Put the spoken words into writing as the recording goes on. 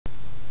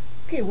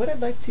Okay, what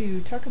I'd like to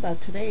talk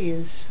about today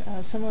is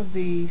some of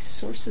the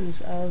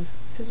sources of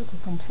physical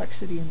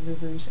complexity in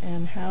rivers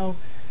and how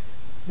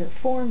they're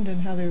formed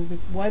and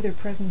why their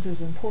presence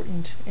is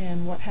important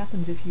and what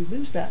happens if you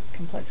lose that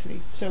complexity.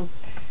 So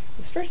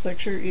this first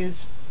lecture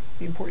is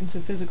the importance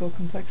of physical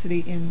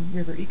complexity in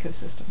river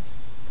ecosystems.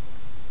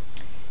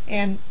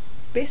 And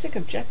basic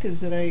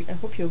objectives that I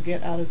hope you'll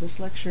get out of this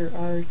lecture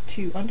are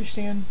to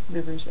understand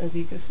rivers as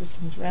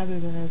ecosystems rather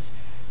than as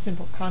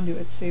simple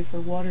conduits, say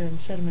for water and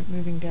sediment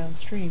moving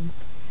downstream,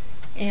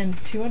 and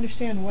to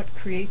understand what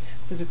creates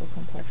physical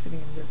complexity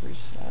in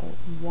rivers.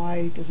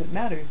 Why does it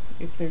matter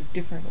if they're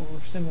different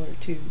or similar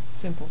to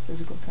simple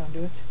physical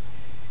conduits,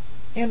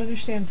 and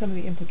understand some of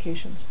the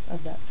implications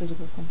of that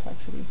physical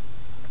complexity.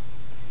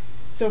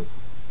 So,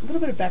 a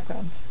little bit of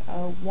background.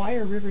 Why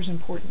are rivers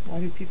important? Why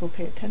do people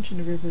pay attention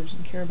to rivers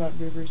and care about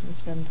rivers and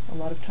spend a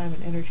lot of time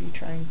and energy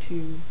trying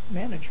to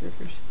manage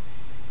rivers?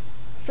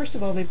 First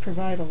of all, they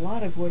provide a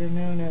lot of what are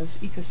known as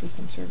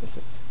ecosystem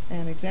services,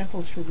 and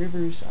examples for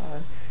rivers are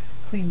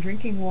clean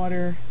drinking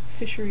water,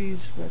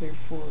 fisheries, whether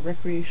for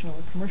recreational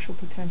or commercial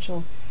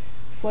potential,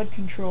 flood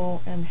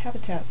control, and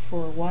habitat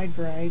for a wide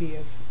variety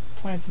of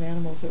plants and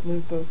animals that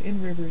live both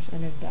in rivers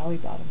and in valley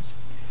bottoms.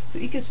 So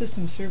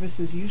ecosystem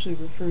services usually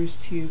refers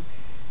to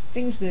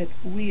things that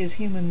we as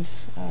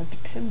humans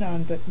depend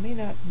on but may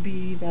not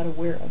be that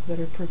aware of that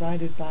are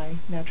provided by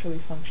naturally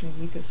functioning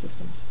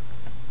ecosystems.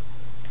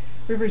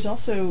 Rivers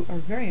also are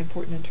very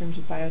important in terms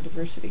of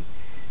biodiversity.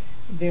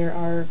 There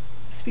are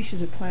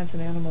species of plants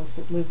and animals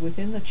that live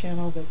within the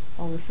channel that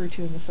I'll refer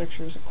to in this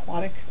lecture as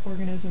aquatic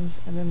organisms,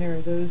 and then there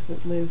are those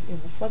that live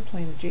in the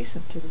floodplain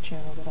adjacent to the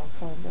channel that I'll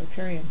call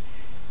riparian.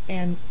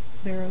 And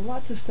there are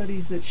lots of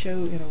studies that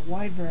show in a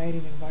wide variety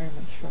of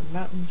environments, from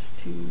mountains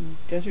to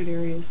desert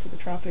areas to the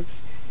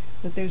tropics,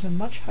 that there's a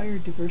much higher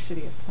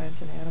diversity of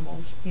plants and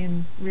animals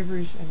in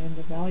rivers and in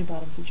the valley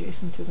bottoms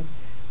adjacent to them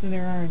than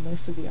there are in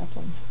most of the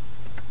uplands.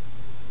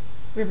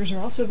 Rivers are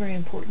also very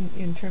important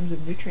in terms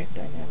of nutrient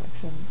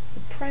dynamics, and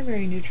the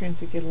primary nutrients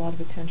that get a lot of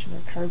attention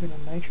are carbon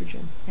and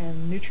nitrogen.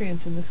 And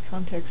nutrients in this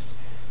context,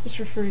 this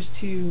refers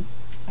to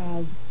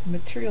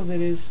material that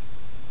is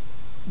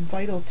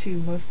vital to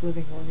most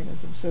living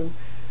organisms. So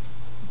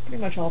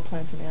pretty much all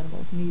plants and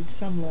animals need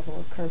some level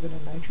of carbon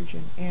and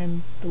nitrogen,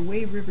 and the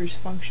way rivers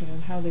function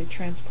and how they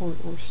transport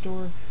or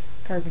store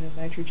carbon and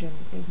nitrogen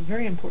is a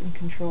very important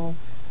control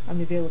on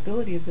the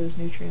availability of those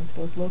nutrients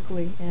both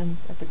locally and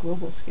at the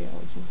global scale,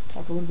 as we'll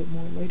talk a little bit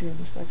more later in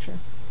this lecture.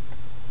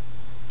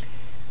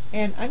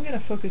 And I'm going to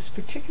focus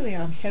particularly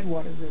on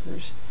headwater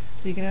rivers.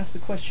 So you can ask the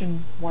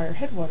question, why are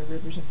headwater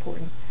rivers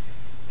important?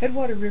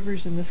 Headwater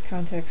rivers in this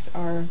context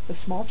are the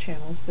small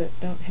channels that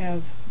don't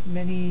have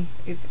many,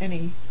 if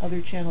any, other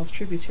channels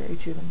tributary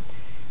to them.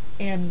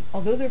 And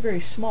although they're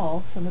very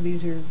small, some of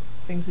these are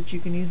things that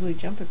you can easily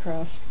jump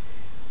across.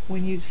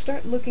 When you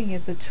start looking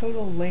at the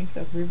total length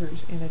of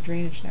rivers in a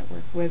drainage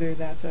network, whether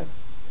that's a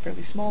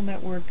fairly small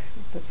network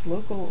that's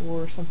local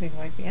or something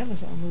like the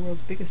Amazon, the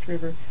world's biggest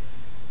river,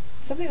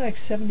 something like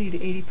 70 to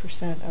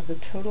 80% of the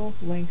total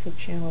length of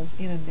channels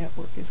in a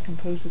network is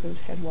composed of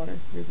those headwater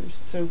rivers.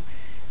 So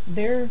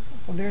they're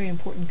a very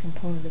important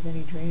component of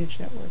any drainage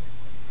network.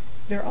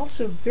 They're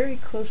also very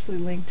closely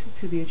linked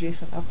to the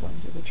adjacent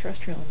uplands or the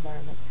terrestrial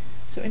environment.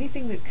 So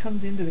anything that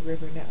comes into the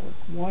river network,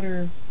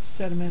 water,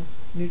 sediment,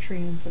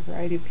 nutrients, a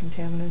variety of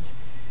contaminants,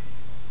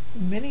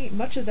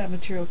 much of that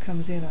material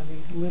comes in on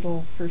these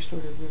little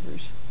first-order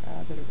rivers,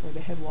 or the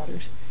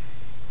headwaters.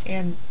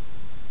 And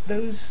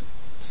those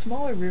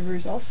smaller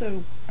rivers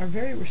also are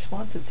very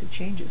responsive to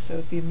changes. So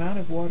if the amount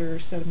of water or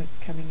sediment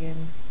coming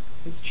in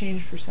is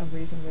changed for some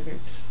reason, whether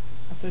it's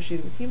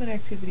associated with human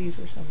activities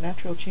or some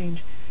natural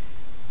change,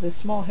 the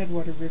small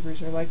headwater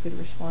rivers are likely to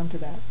respond to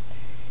that.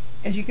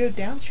 As you go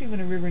downstream in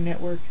a river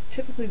network,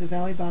 typically the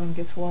valley bottom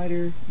gets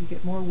wider, you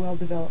get more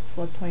well-developed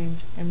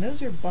floodplains, and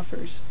those are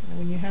buffers.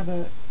 When you have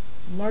a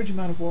large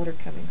amount of water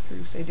coming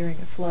through, say during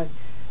a flood,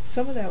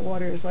 some of that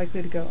water is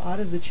likely to go out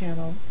of the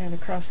channel and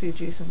across the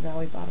adjacent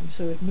valley bottom,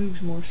 so it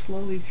moves more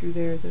slowly through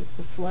there. The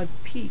flood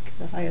peak,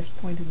 the highest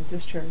point in the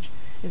discharge,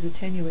 is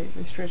attenuated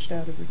or stretched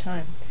out over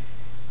time.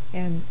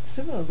 And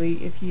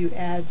similarly, if you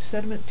add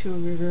sediment to a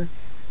river,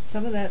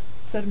 some of that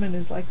sediment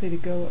is likely to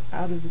go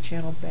out of the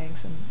channel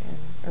banks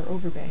or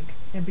overbank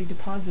and be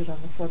deposited on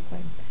the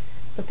floodplain.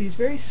 But these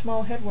very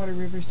small headwater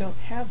rivers don't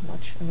have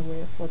much in the way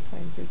of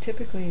floodplains. They're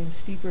typically in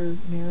steeper,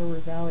 narrower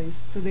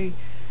valleys, so they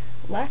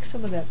lack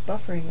some of that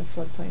buffering of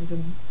floodplains,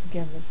 and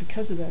again,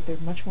 because of that, they're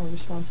much more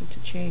responsive to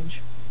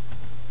change.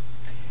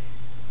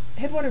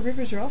 Headwater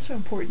rivers are also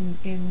important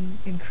in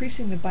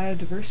increasing the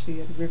biodiversity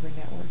of the river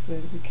network,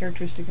 the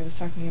characteristic I was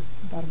talking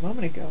about a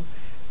moment ago,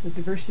 the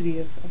diversity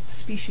of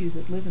species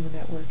that live in the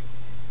network.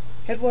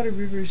 Headwater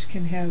rivers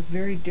can have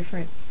very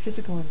different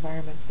physical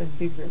environments than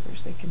big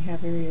rivers. They can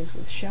have areas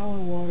with shallow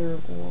water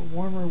or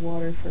warmer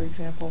water, for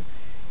example,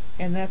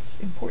 and that's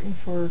important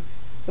for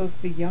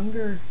both the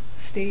younger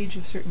stage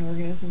of certain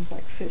organisms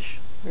like fish.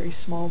 Very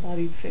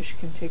small-bodied fish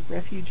can take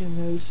refuge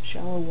in those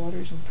shallow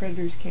waters and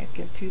predators can't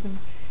get to them.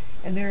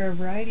 And there are a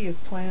variety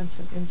of plants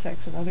and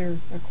insects and other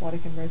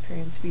aquatic and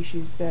riparian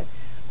species that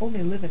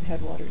only live in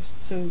headwaters,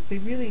 so they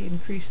really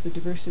increase the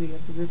diversity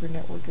of the river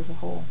network as a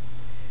whole.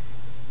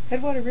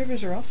 Headwater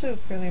rivers are also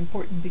fairly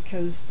important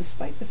because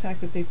despite the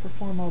fact that they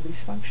perform all these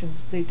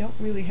functions, they don't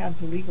really have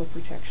the legal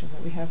protection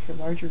that we have for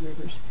larger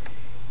rivers.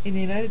 In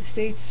the United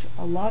States,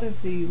 a lot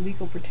of the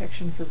legal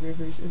protection for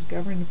rivers is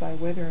governed by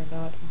whether or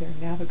not they're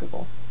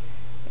navigable.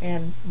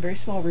 And very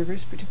small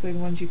rivers, particularly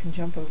the ones you can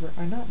jump over,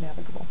 are not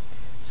navigable.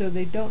 So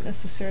they don't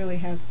necessarily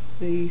have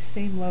the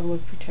same level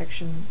of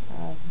protection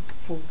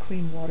for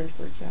clean water,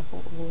 for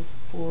example, or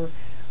for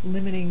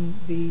limiting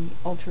the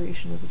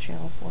alteration of the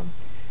channel form.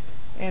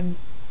 And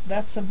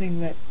that's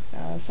something that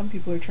some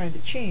people are trying to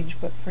change,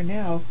 but for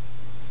now,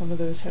 some of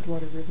those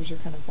headwater rivers are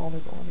kind of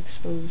vulnerable and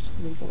exposed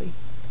legally.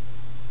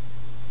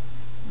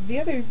 The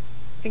other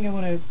thing I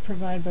want to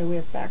provide by way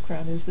of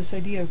background is this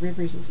idea of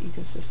rivers as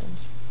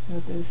ecosystems.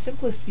 The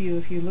simplest view,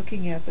 if you're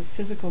looking at the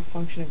physical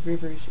function of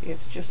rivers,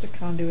 it's just a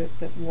conduit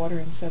that water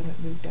and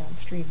sediment move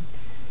downstream.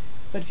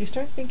 But if you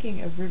start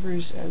thinking of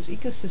rivers as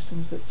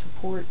ecosystems that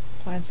support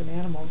plants and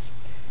animals,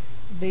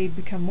 they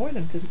become more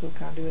than physical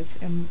conduits,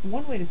 and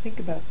one way to think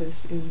about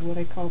this is what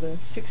I call the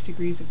 6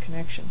 degrees of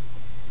connection.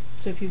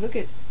 So if you look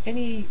at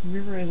any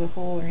river as a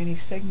whole or any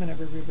segment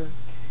of a river,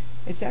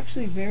 it's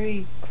actually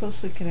very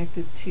closely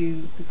connected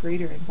to the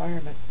greater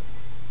environment.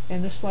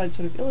 And this slide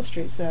sort of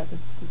illustrates that.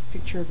 It's the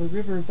picture of a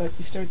river, but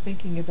you start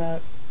thinking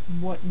about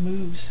what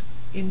moves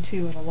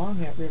into and along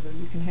that river.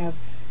 You can have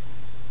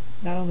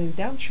not only the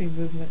downstream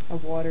movement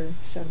of water,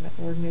 sediment,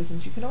 and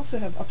organisms, you can also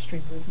have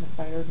upstream movement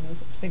by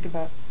organisms. Think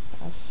about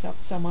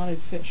salmonid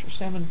fish, or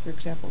salmon, for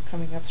example,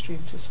 coming upstream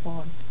to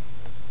spawn.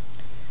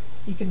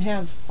 You can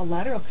have a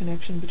lateral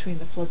connection between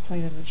the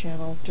floodplain and the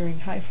channel. During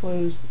high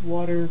flows,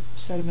 water,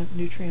 sediment,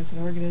 nutrients,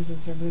 and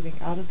organisms are moving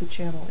out of the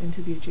channel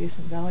into the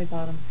adjacent valley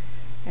bottom,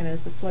 and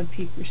as the flood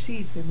peak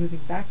recedes, they're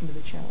moving back into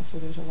the channel, so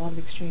there's a lot of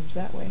exchange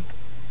that way.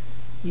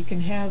 You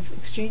can have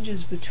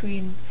exchanges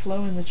between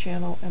flow in the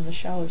channel and the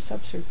shallow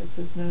subsurface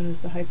that's known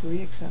as the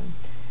hyporeic zone.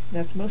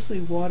 That's mostly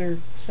water,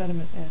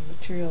 sediment, and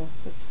material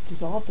that's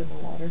dissolved in the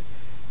water,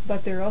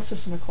 but there are also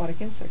some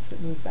aquatic insects that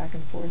move back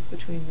and forth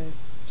between the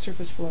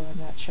surface flow and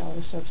that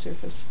shallow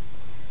subsurface.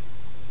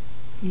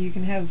 You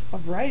can have a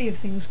variety of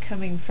things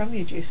coming from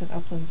the adjacent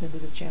uplands into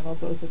the channel,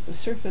 both at the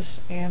surface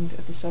and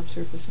at the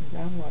subsurface and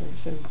groundwater.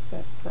 So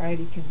that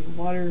variety can be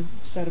water,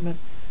 sediment,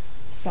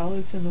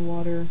 solids in the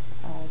water,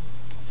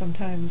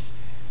 sometimes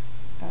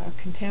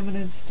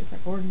contaminants,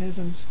 different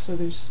organisms. So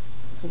there's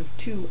sort of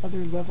 2 other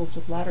levels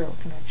of lateral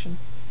connection.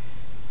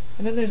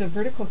 And then there's a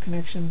vertical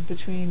connection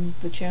between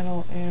the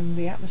channel and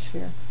the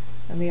atmosphere.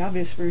 And the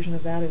obvious version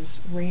of that is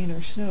rain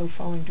or snow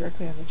falling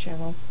directly on the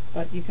channel,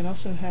 but you can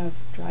also have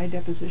dry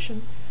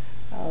deposition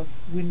of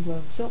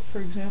wind-blown silt, for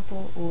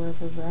example, or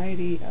of a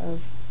variety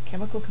of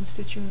chemical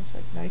constituents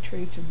like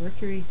nitrates or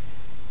mercury.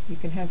 You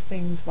can have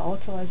things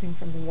volatilizing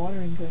from the water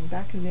and going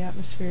back into the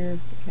atmosphere.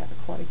 You can have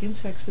aquatic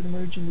insects that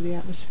emerge into the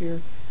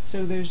atmosphere.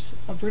 So there's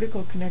a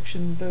vertical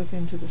connection both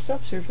into the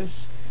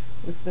subsurface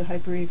with the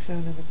hyporeic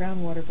zone and the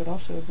groundwater, but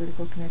also a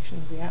vertical connection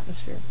into the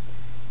atmosphere.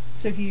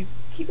 So if you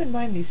keep in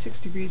mind these 6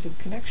 degrees of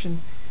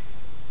connection,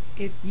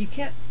 you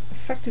can't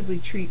effectively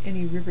treat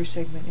any river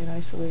segment in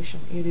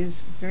isolation. It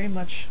is very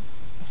much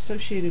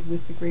associated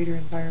with the greater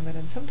environment,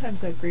 and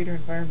sometimes that greater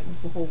environment is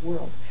the whole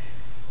world.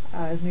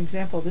 As an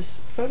example,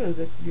 this photo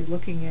that you're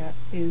looking at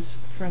is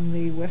from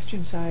the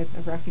western side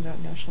of Rocky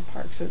Mountain National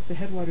Park, so it's the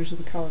headwaters of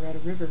the Colorado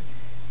River.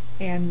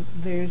 And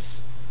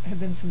have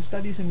been some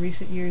studies in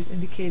recent years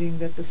indicating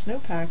that the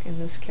snowpack in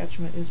this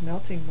catchment is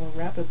melting more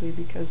rapidly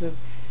because of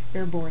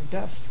airborne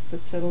dust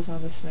that settles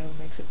on the snow,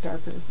 makes it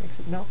darker, makes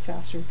it melt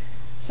faster.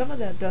 Some of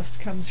that dust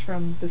comes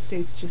from the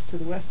states just to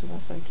the west of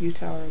us, like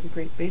Utah or the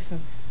Great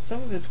Basin.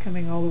 Some of it's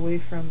coming all the way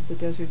from the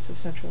deserts of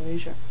Central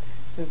Asia,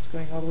 so it's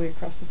going all the way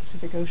across the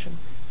Pacific Ocean.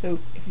 So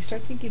if you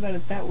start thinking about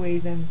it that way,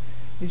 then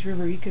these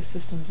river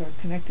ecosystems are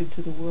connected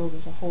to the world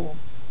as a whole.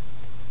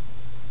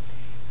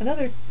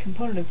 Another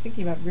component of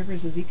thinking about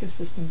rivers as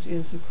ecosystems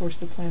is, of course,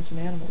 the plants and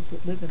animals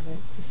that live in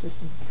the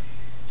system.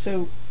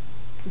 So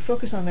if we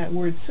focus on that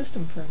word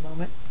system for a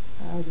moment,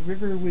 the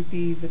river would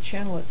be the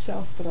channel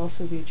itself, but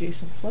also the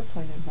adjacent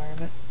floodplain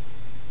environment.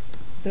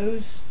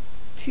 Those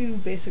 2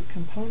 basic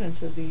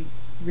components of the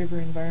river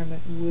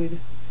environment would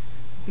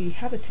be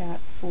habitat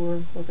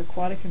for both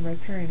aquatic and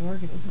riparian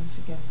organisms,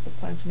 again, the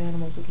plants and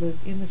animals that live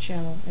in the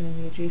channel and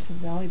in the adjacent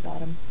valley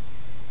bottom.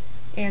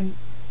 And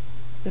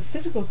the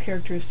physical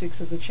characteristics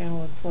of the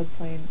channel and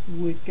floodplain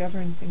would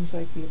govern things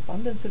like the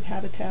abundance of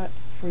habitat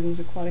for those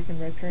aquatic and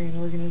riparian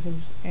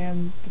organisms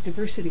and the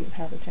diversity of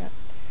habitat.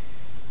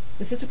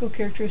 The physical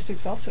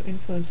characteristics also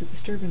influence the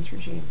disturbance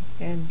regime,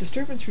 and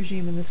disturbance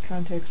regime in this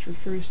context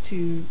refers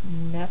to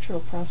natural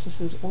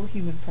processes or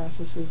human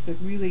processes that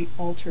really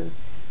alter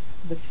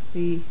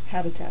the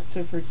habitat.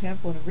 So for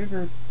example, in a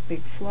river,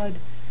 big flood,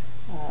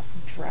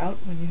 drought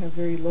when you have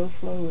very low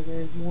flow or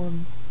very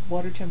warm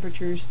water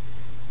temperatures,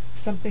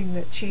 something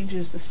that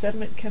changes the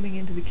sediment coming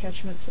into the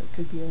catchment, so it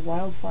could be a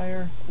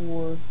wildfire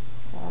or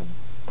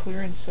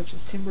clearance, such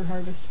as timber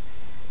harvest.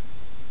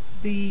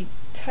 The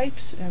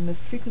types and the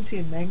frequency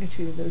and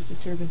magnitude of those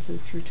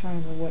disturbances through time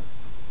are what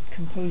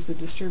compose the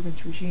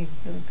disturbance regime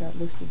that I've got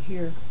listed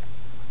here.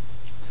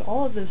 So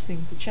all of those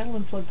things, the channel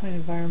and floodplain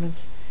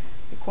environments,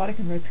 aquatic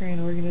and riparian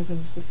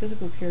organisms, the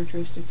physical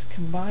characteristics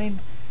combine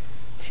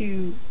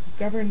to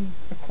govern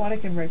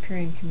aquatic and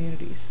riparian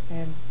communities.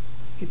 And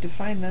you could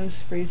define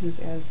those phrases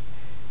as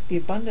the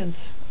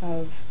abundance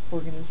of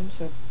organisms,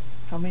 so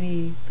how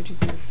many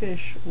particular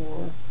fish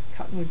or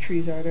cottonwood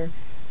trees are there,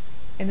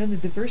 and then the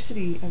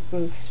diversity of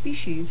both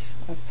species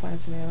of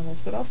plants and animals,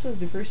 but also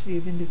the diversity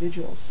of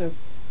individuals. So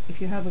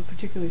if you have a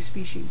particular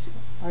species,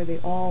 are they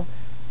all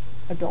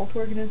adult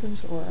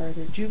organisms, or are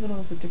there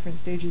juveniles at different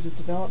stages of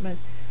development?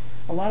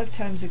 A lot of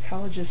times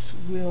ecologists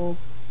will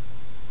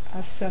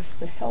assess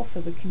the health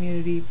of a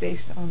community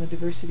based on the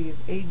diversity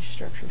of age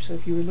structure. So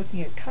if you were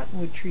looking at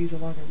cottonwood trees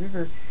along a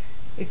river,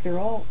 if they're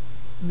all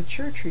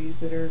mature trees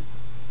that are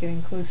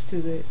getting close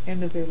to the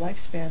end of their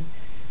lifespan,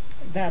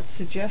 that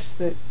suggests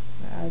that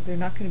they're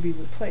not going to be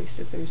replaced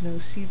if there's no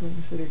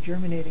seedlings that are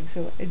germinating.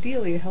 So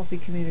ideally a healthy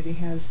community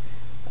has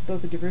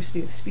both a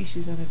diversity of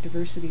species and a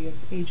diversity of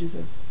ages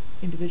of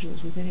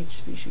individuals within each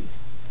species.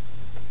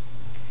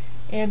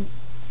 And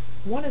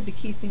one of the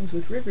key things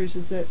with rivers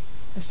is that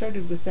I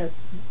started with that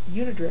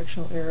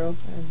unidirectional arrow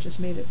and just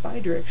made it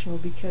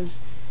bidirectional because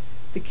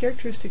the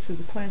characteristics of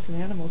the plants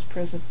and animals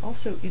present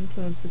also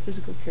influence the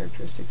physical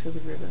characteristics of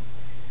the river.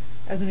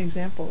 As an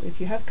example, if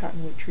you have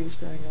cottonwood trees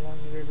growing along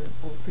the river,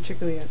 or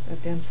particularly a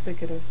dense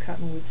thicket of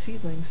cottonwood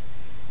seedlings,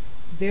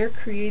 they're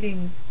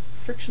creating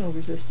frictional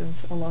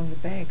resistance along the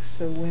banks,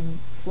 so when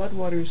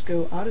floodwaters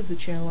go out of the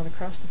channel and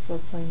across the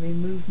floodplain, they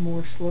move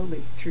more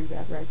slowly through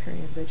that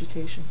riparian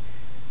vegetation.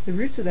 The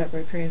roots of that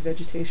riparian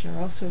vegetation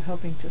are also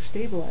helping to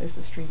stabilize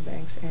the stream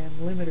banks and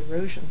limit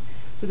erosion.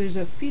 So there's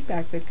a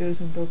feedback that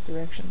goes in both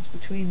directions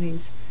between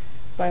these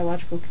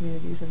biological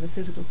communities and the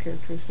physical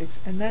characteristics,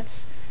 and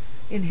that's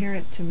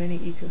inherent to many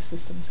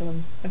ecosystems. So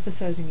I'm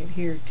emphasizing it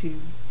here to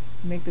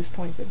make this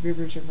point that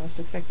rivers are most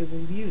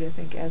effectively viewed, I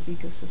think, as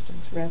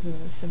ecosystems rather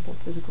than as simple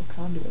physical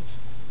conduits.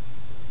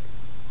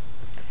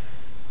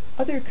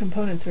 Other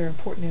components that are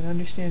important in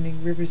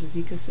understanding rivers as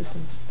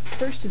ecosystems.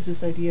 First is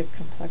this idea of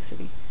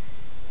complexity.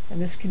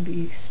 And this can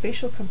be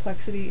spatial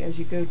complexity as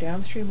you go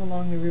downstream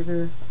along the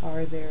river.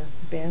 Are there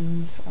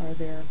bends? Are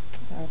there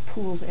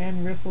pools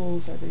and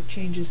riffles? Are there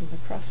changes in the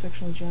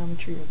cross-sectional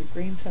geometry or the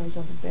grain size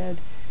on the bed?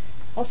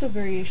 Also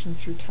variations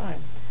through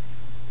time.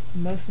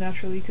 Most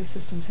natural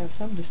ecosystems have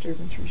some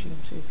disturbance regime,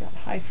 so you've got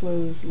high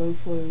flows, low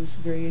flows,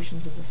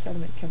 variations in the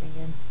sediment coming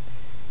in.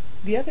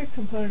 The other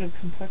component of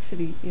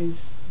complexity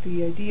is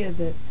the idea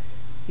that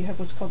you have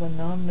what's called a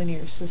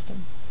nonlinear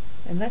system.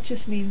 And that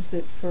just means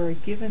that for a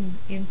given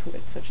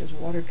input, such as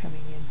water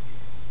coming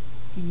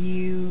in,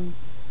 you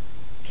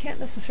can't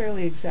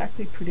necessarily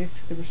exactly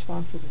predict the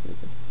response of the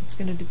river. It's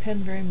going to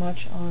depend very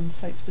much on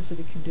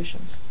site-specific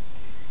conditions.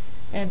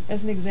 And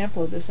as an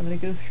example of this, I'm going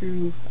to go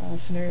through a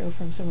scenario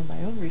from some of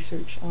my own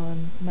research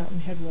on mountain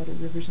headwater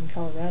rivers in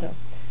Colorado.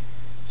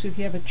 So if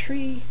you have a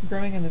tree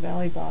growing in the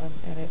valley bottom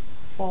and it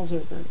falls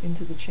over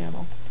into the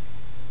channel,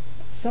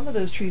 some of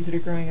those trees that are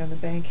growing on the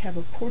bank have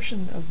a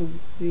portion of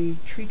the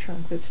tree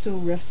trunk that's still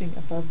resting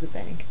above the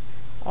bank.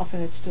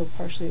 Often it's still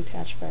partially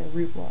attached by a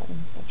root rod,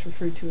 and that's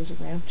referred to as a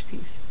ramped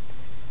piece.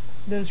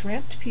 Those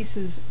ramped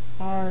pieces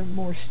are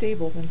more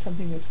stable than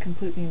something that's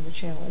completely in the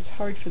channel. It's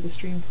hard for the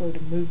stream flow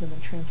to move them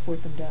and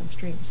transport them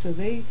downstream. So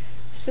they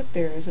sit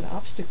there as an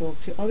obstacle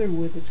to other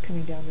wood that's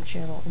coming down the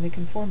channel, and they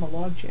can form a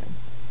log jam.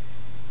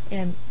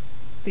 And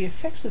the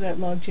effects of that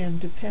log jam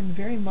depend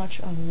very much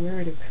on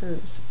where it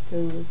occurs. So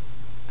we've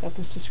got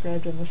this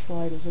described on the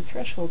slide as a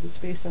threshold that's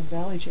based on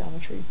valley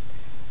geometry.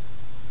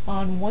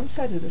 On one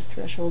side of this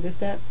threshold, if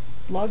that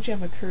log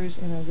jam occurs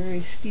in a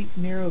very steep,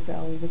 narrow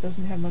valley that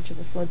doesn't have much of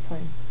a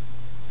floodplain,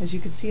 as you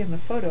can see in the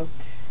photo,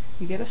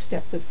 you get a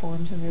step that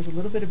forms, and there's a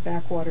little bit of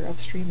backwater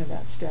upstream of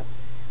that step.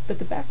 But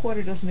the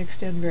backwater doesn't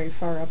extend very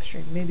far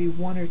upstream, maybe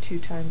 1 or 2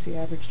 times the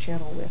average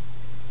channel width.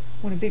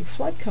 When a big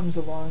flood comes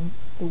along,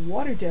 the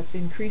water depth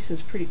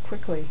increases pretty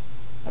quickly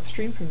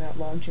upstream from that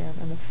log jam,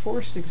 and the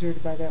force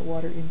exerted by that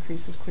water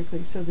increases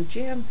quickly. So the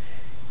jam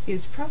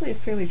is probably a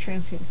fairly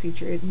transient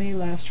feature. It may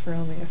last for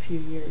only a few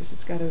years.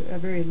 It's got a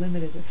very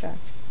limited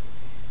effect.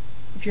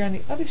 If you're on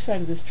the other side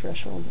of this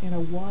threshold, in a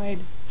wide,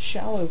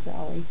 shallow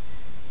valley,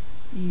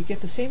 you get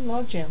the same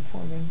log jam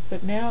forming,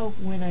 but now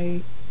when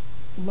a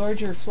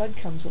larger flood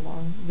comes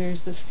along,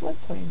 there's this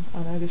floodplain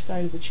on either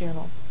side of the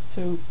channel.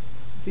 So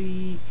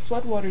the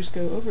floodwaters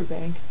go over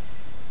bank,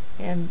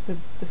 and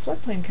the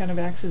floodplain kind of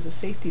acts as a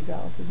safety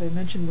valve. As I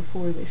mentioned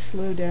before, they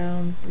slow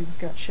down, they've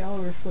got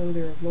shallower flow,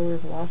 they're of lower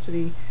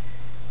velocity,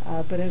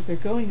 but as they're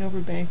going over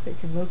bank, they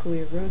can locally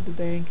erode the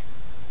bank.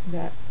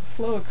 That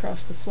flow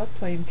across the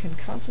floodplain can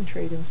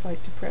concentrate in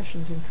slight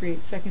depressions and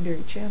create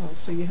secondary channels.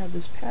 So you have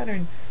this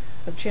pattern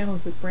of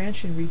channels that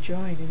branch and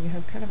rejoin, and you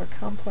have kind of a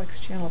complex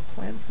channel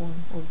planform,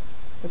 or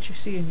what you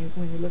see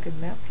when you look at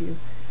map view.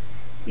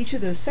 Each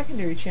of those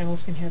secondary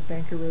channels can have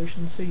bank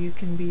erosion, so you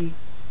can be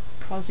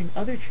causing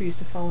other trees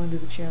to fall into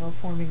the channel,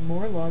 forming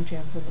more log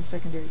jams on the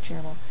secondary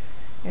channel.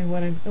 And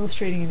what I'm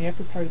illustrating in the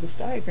upper part of this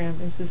diagram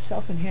is this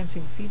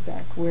self-enhancing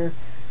feedback where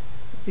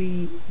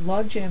the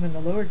logjam in the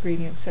lower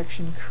gradient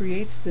section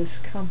creates this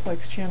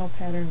complex channel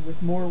pattern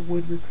with more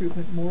wood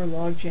recruitment, more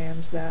log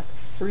jams that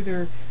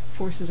further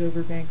forces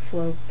overbank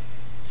flow.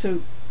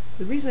 So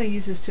the reason I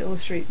use this to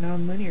illustrate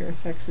nonlinear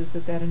effects is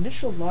that that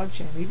initial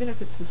logjam, even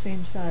if it's the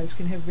same size,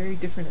 can have very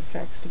different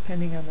effects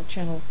depending on the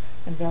channel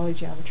and valley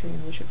geometry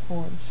in which it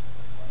forms.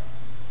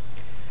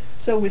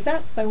 So with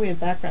that by way of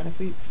background, if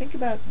we think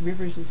about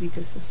rivers as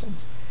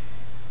ecosystems,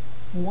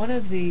 one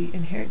of the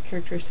inherent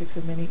characteristics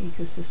of many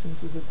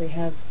ecosystems is that they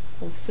have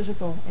both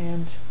physical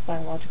and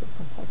biological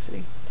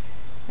complexity.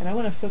 And I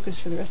want to focus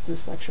for the rest of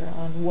this lecture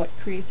on what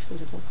creates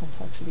physical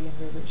complexity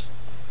in rivers.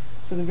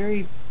 So the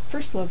very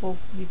first level,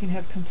 you can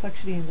have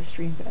complexity in the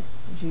stream bed.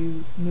 As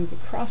you move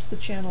across the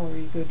channel or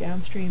you go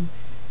downstream,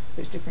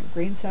 there's different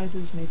grain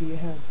sizes. Maybe you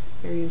have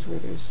areas where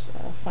there's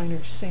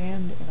finer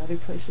sand and other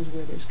places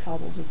where there's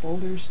cobbles or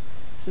boulders.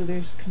 So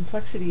there's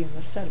complexity in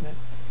the sediment.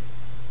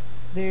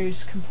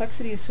 There's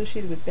complexity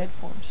associated with bed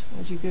forms.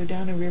 As you go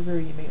down a river,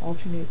 you may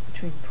alternate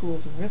between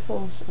pools and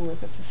riffles, or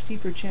if it's a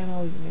steeper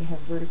channel, you may have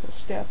vertical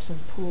steps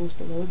and pools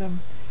below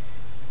them.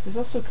 There's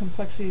also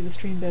complexity of the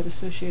stream bed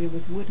associated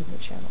with wood in the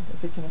channel.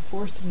 If it's in a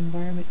forested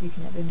environment, you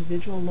can have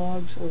individual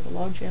logs or the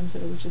log jams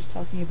that I was just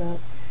talking about.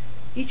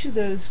 Each of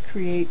those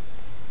create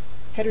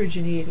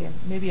heterogeneity, and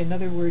maybe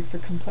another word for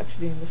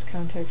complexity in this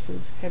context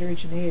is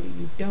heterogeneity.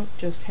 You don't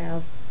just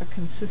have a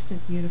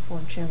consistent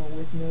uniform channel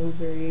with no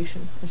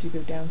variation as you go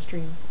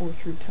downstream or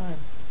through time.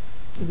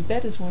 So the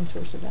bed is one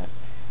source of that.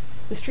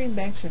 The stream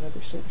banks are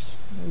another source.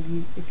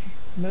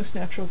 Most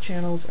natural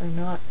channels are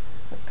not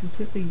a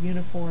completely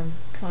uniform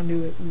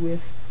conduit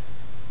with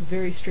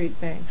very straight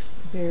banks.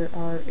 There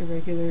are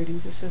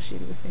irregularities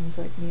associated with things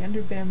like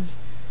meander bends.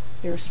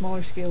 There are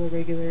smaller scale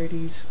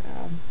irregularities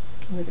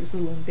where there's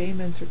little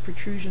embayments or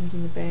protrusions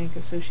in the bank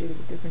associated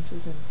with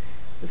differences in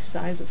the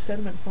size of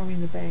sediment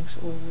forming the banks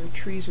or where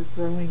trees are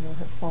growing or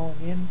have fallen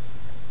in.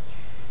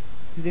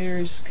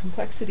 There's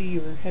complexity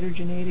or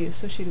heterogeneity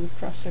associated with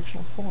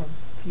cross-sectional form.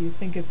 If you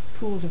think of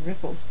pools and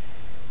riffles,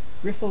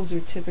 riffles are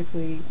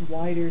typically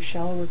wider,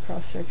 shallower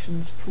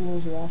cross-sections.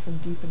 Pools are often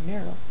deep and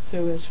narrow.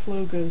 So as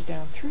flow goes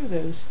down through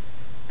those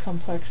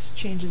complex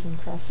changes in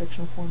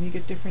cross-sectional form, you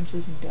get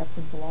differences in depth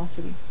and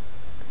velocity.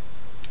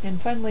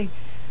 And finally,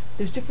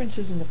 there's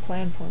differences in the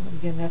plan form, and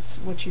again, that's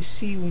what you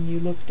see when you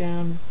look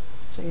down,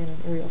 say in an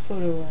aerial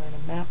photo or in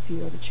a map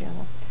view of the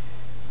channel.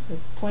 The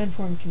plan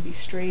form can be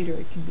straight or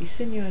it can be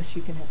sinuous.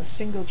 You can have a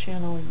single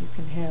channel, and you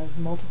can have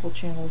multiple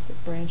channels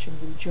that branch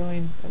and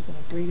rejoin, as in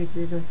a braided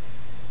river.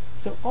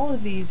 So all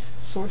of these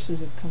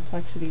sources of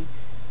complexity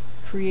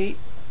create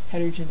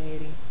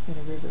heterogeneity in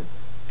a river.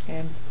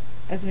 And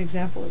as an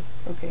example of,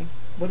 okay,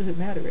 what does it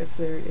matter if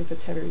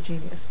it's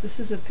heterogeneous? This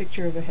is a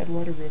picture of a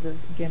headwater river,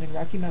 again in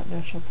Rocky Mountain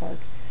National Park.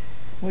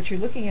 What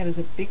you're looking at is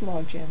a big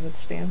log jam that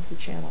spans the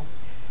channel.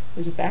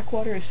 There's a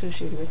backwater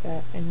associated with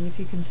that, and if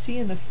you can see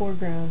in the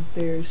foreground,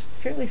 there's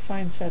fairly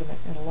fine sediment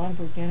and a lot of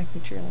organic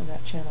material in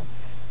that channel.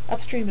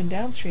 Upstream and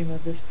downstream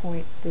of this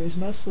point, there's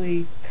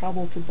mostly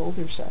cobble to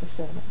boulder size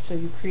sediment, so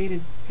you've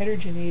created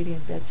heterogeneity in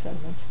bed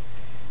sediments.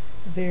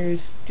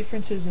 There's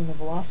differences in the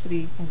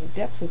velocity and the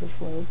depth of the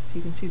flow. If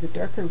you can see the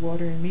darker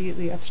water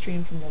immediately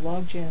upstream from the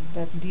log jam,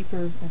 that's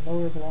deeper and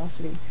lower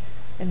velocity.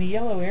 And the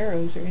yellow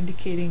arrows are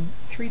indicating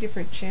 3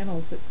 different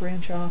channels that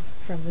branch off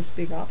from this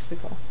big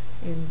obstacle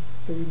in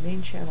the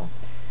main channel.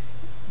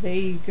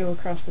 They go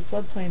across the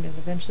floodplain and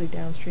eventually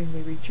downstream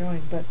they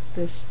rejoin, but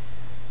this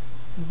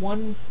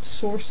one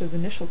source of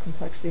initial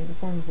complexity in the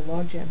form of a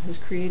log jam has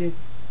created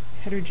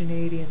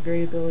heterogeneity and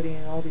variability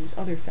in all these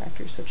other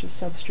factors such as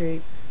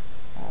substrate,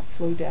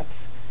 flow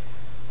depth,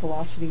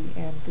 velocity,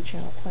 and the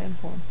channel plan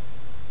form.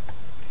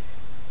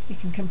 You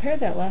can compare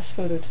that last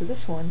photo to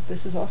this one.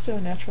 This is also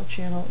a natural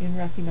channel in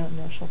Rocky Mountain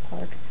National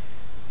Park,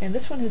 and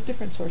this one has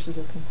different sources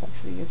of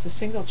complexity. It's a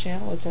single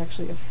channel. It's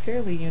actually a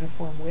fairly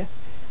uniform width,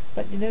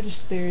 but you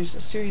notice there's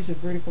a series of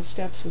vertical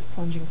steps with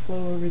plunging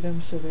flow over them,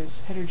 so there's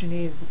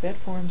heterogeneity of the bed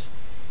forms.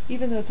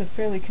 Even though it's a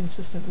fairly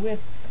consistent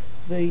width,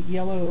 the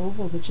yellow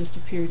oval that just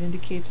appeared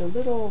indicates a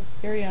little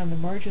area on the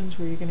margins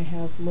where you're going to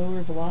have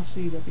lower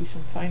velocity. There'll be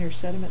some finer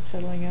sediment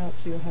settling out,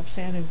 so you'll have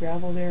sand and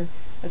gravel there,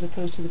 as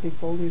opposed to the big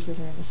boulders that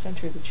are in the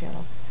center of the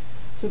channel.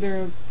 So there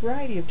are a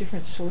variety of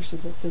different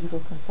sources of physical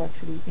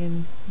complexity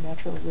in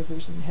natural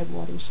rivers and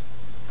headwaters.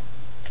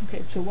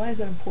 Okay, so why is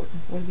that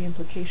important? What are the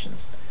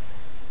implications?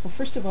 Well,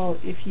 first of all,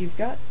 if you've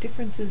got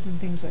differences in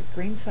things like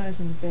grain size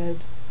in the bed,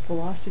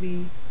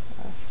 velocity,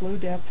 flow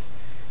depth,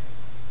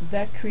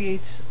 that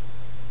creates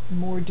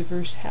more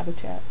diverse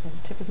habitat,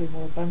 and typically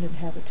more abundant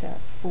habitat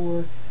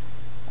for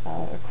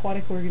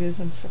aquatic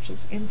organisms such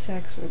as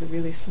insects, or the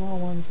really small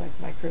ones like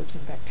microbes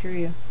and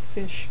bacteria,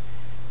 fish.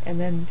 And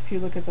then if you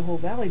look at the whole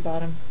valley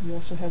bottom, you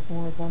also have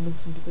more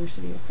abundance and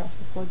diversity across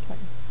the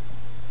floodplain.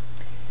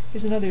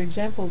 Here's another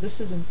example.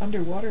 This is an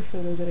underwater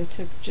photo that I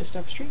took just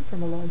upstream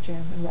from a log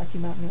jam in Rocky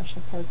Mountain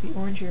National Park. The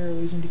orange arrow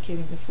is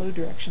indicating the flow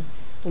direction.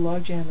 The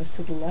logjam is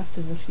to the left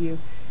in this view.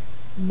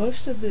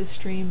 Most of the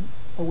stream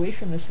away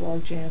from this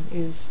logjam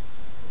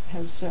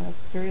has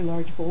very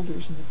large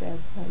boulders in the bed.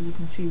 You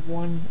can see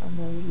one on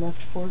the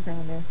left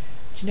foreground there.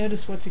 But you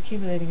notice what's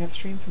accumulating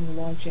upstream from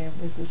the logjam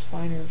is this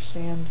finer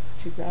sand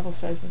to gravel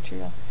size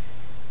material.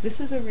 This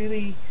is a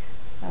really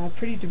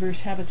pretty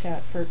diverse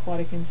habitat for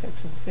aquatic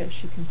insects and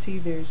fish. You can see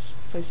there's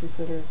places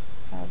that are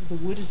the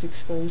wood is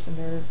exposed, and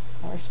there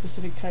are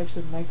specific types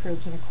of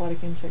microbes and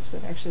aquatic insects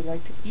that actually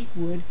like to eat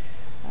wood.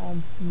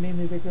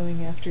 Mainly they're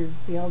going after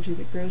the algae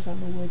that grows on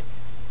the wood.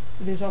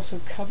 There's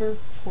also cover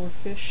for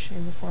fish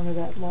in the form of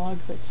that log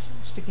that's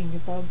sticking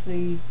above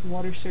the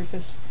water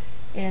surface,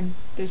 and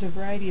there's a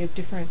variety of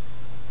different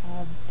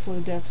flow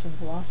depths and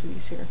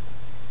velocities here.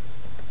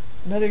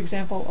 Another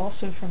example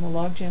also from a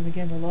logjam.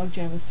 Again, the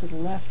logjam is to the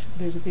left.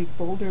 There's a big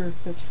boulder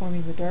that's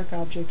forming the dark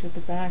object at the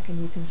back,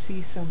 and you can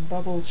see some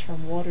bubbles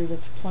from water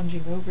that's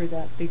plunging over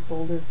that big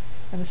boulder,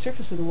 and the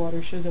surface of the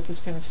water shows up as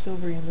kind of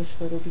silvery in this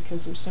photo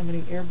because there's so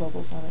many air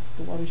bubbles on it.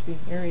 The water's being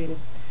aerated.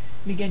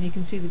 And again, you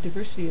can see the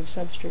diversity of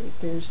substrate.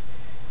 There's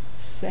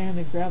sand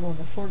and gravel in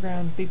the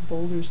foreground, big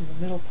boulders in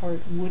the middle part,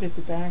 wood at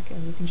the back,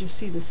 and you can just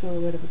see the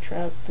silhouette of a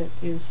trout that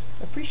is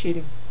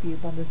appreciating the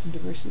abundance and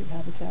diversity of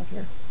habitat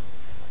here.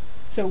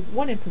 So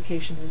one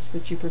implication is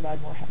that you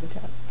provide more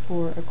habitat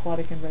for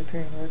aquatic and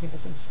riparian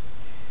organisms.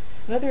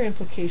 Another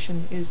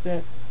implication is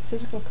that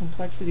physical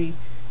complexity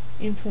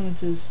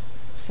influences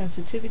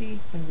sensitivity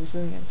and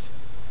resilience.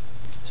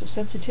 So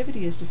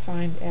sensitivity is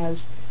defined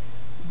as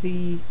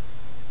the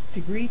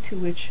degree to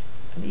which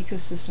an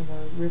ecosystem,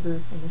 or a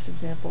river in this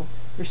example,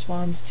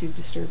 responds to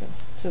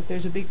disturbance. So if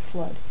there's a big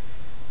flood,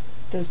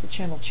 does the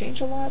channel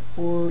change a lot,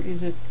 or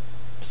is it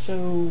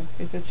so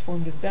if it's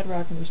formed in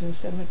bedrock and there's no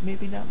sediment,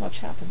 maybe not much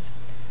happens?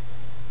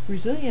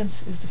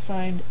 Resilience is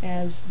defined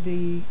as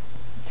the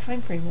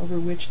time frame over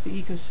which the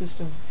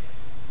ecosystem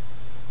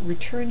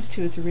returns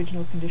to its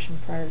original condition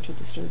prior to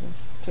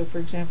disturbance. So for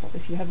example,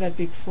 if you have that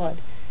big flood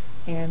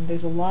and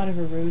there's a lot of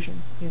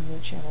erosion in the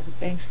channel, the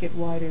banks get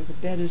wider, the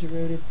bed is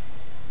eroded,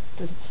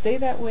 does it stay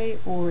that way?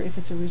 Or if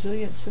it's a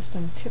resilient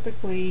system,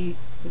 typically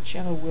the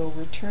channel will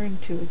return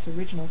to its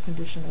original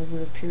condition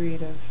over a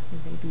period of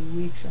maybe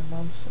weeks or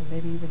months or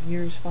maybe even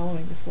years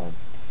following the flood.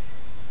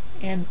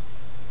 And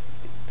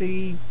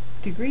the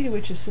degree to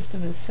which a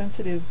system is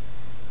sensitive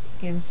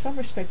in some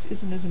respects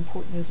isn't as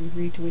important as the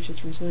degree to which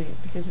it's resilient,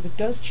 because if it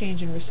does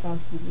change in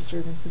response to the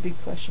disturbance, the big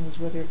question is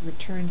whether it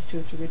returns to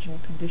its original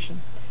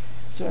condition.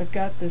 So I've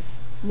got this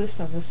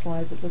list on this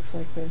slide that looks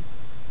like the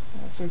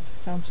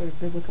sounds sort of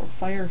biblical: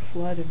 fire,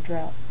 flood, and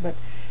drought. But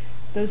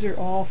those are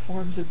all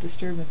forms of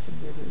disturbance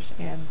in rivers,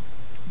 and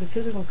the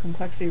physical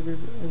complexity of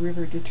a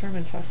river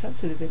determines how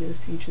sensitive it is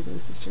to each of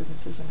those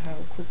disturbances and how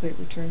quickly it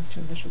returns to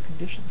initial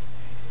conditions.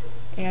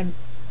 And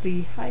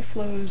the high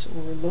flows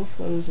or low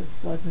flows of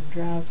floods and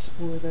droughts,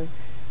 or the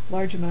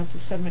large amounts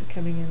of sediment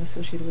coming in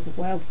associated with a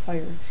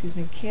wildfire,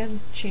 can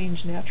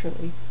change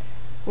naturally,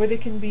 or they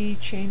can be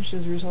changed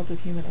as a result of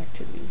human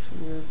activities.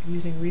 We're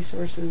using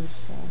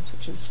resources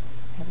such as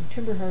having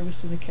timber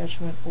harvest in the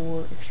catchment,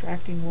 or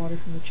extracting water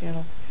from the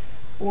channel,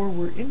 or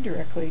we're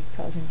indirectly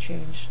causing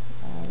change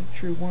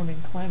through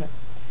warming climate.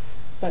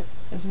 But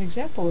as an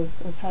example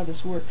of how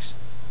this works,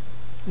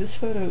 this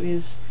photo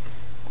is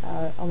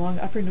along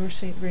Upper North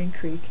St. Vrain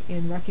Creek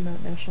in Rocky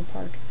Mountain National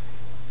Park,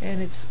 and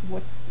it's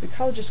what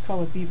ecologists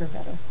call a beaver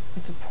meadow.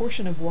 It's a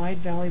portion of wide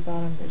valley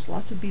bottom. There's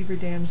lots of beaver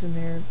dams in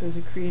there. Those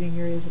are creating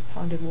areas of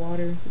ponded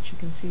water that you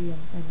can see,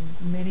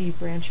 and many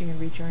branching and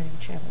rejoining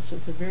channels. So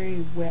it's a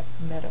very wet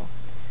meadow.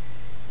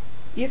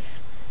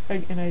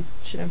 And I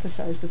should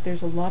emphasize that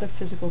there's a lot of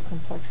physical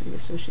complexity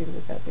associated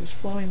with that. There's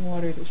flowing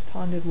water, there's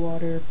ponded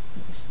water,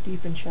 there's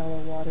deep and shallow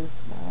water,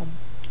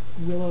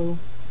 willow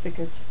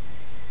thickets.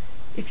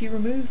 If you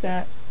remove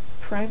that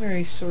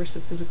primary source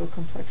of physical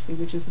complexity,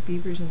 which is the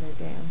beavers and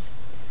their dams,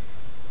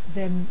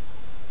 then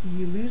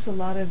you lose a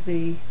lot of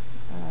the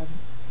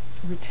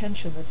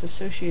retention that's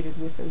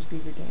associated with those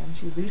beaver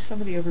dams. You lose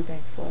some of the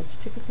overbank floods.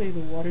 Typically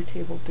the water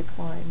table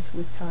declines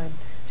with time,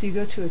 so you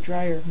go to a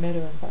drier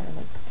meadow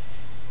environment.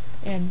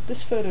 And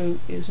this photo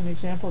is an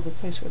example of a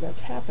place where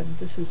that's happened.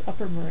 This is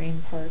Upper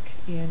Moraine Park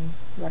in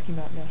Rocky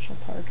Mountain National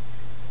Park.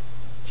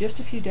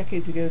 Just a few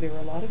decades ago, there were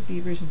a lot of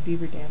beavers and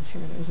beaver dams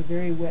here, and it was a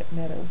very wet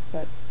meadow,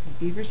 but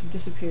the beavers have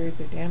disappeared,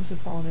 their dams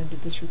have fallen into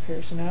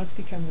disrepair, so now it's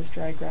become this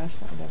dry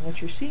grassland. And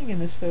what you're seeing in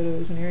this photo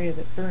is an area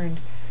that burned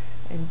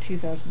in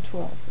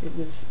 2012. It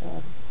was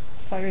a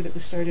fire that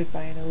was started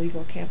by an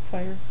illegal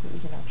campfire. It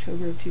was in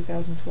October of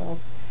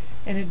 2012,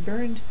 and it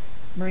burned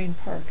Moraine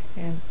Park.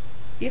 And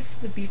if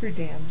the beaver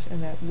dams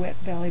and that wet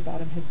valley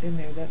bottom had been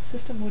there, that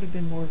system would have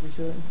been more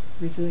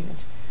resilient.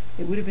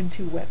 It would have been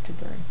too wet to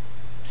burn.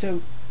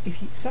 So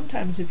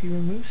sometimes if you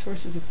remove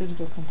sources of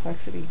physical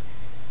complexity,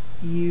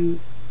 you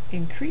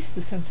increase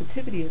the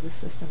sensitivity of the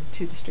system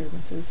to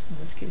disturbances, in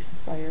this case the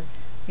fire,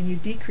 and you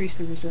decrease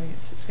the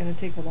resilience. It's going to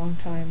take a long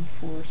time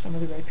for some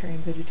of the riparian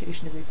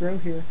vegetation to regrow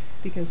here,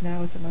 because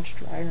now it's a much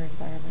drier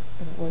environment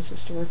than it was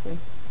historically.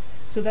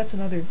 So that's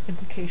another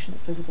implication of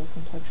physical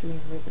complexity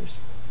in rivers.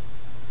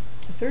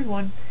 The third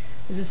one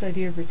is this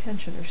idea of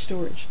retention or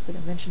storage that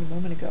I mentioned a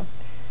moment ago.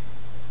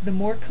 The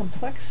more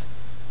complex,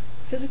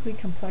 physically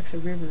complex a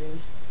river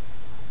is,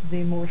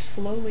 the more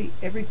slowly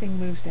everything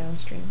moves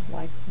downstream,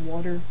 like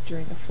water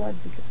during a flood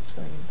because it's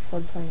going in the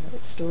floodplain or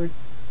it's stored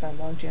by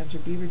log jams or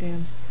beaver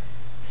dams.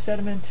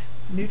 Sediment,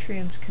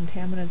 nutrients,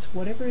 contaminants,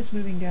 whatever is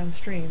moving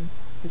downstream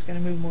is going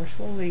to move more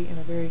slowly in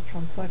a very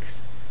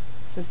complex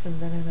system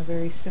than in a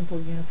very simple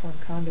uniform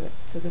conduit.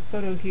 So the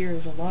photo here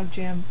is a log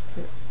jam.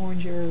 The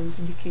orange arrow is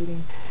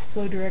indicating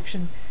flow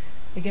direction.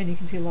 Again, you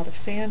can see a lot of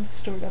sand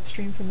stored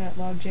upstream from that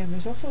log jam.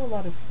 There's also a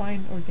lot of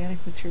fine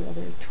organic material.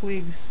 There are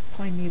twigs,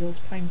 pine needles,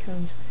 pine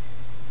cones.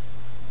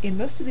 In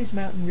most of these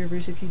mountain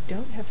rivers, if you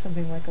don't have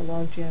something like a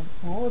log jam,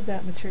 all of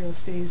that material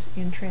stays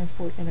in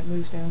transport and it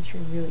moves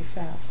downstream really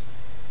fast.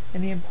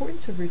 And the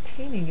importance of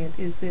retaining it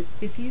is that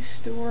if you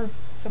store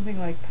something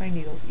like pine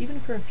needles, even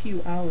for a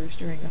few hours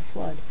during a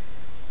flood,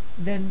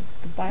 then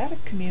the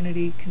biotic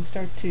community can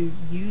start to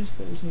use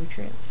those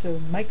nutrients. So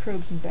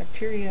microbes and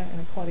bacteria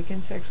and aquatic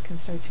insects can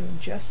start to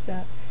ingest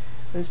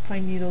those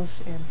pine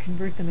needles and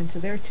convert them into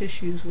their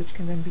tissues, which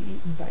can then be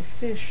eaten by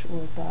fish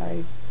or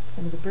by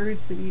some of the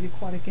birds that eat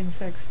aquatic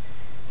insects.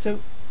 So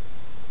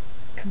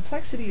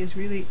complexity is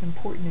really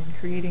important in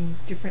creating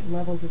different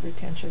levels of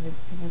retention.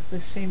 If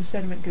the same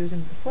sediment goes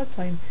into the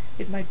floodplain,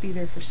 it might be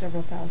there for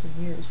several thousand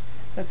years.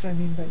 That's what I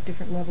mean by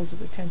different levels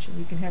of retention.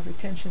 You can have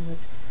retention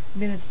that's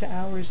minutes to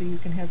hours, or you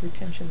can have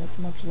retention that's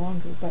much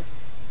longer, but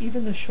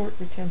even the short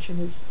retention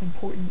is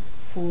important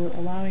for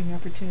allowing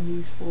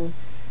opportunities for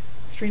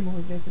stream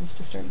organisms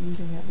to start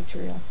using that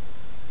material.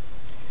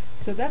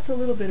 So that's a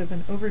little bit of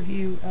an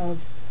overview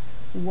of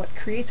what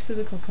creates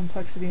physical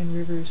complexity in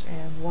rivers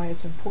and why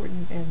it's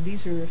important, and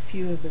these are a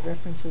few of the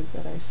references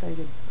that I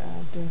cited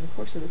during the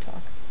course of the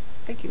talk.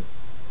 Thank you.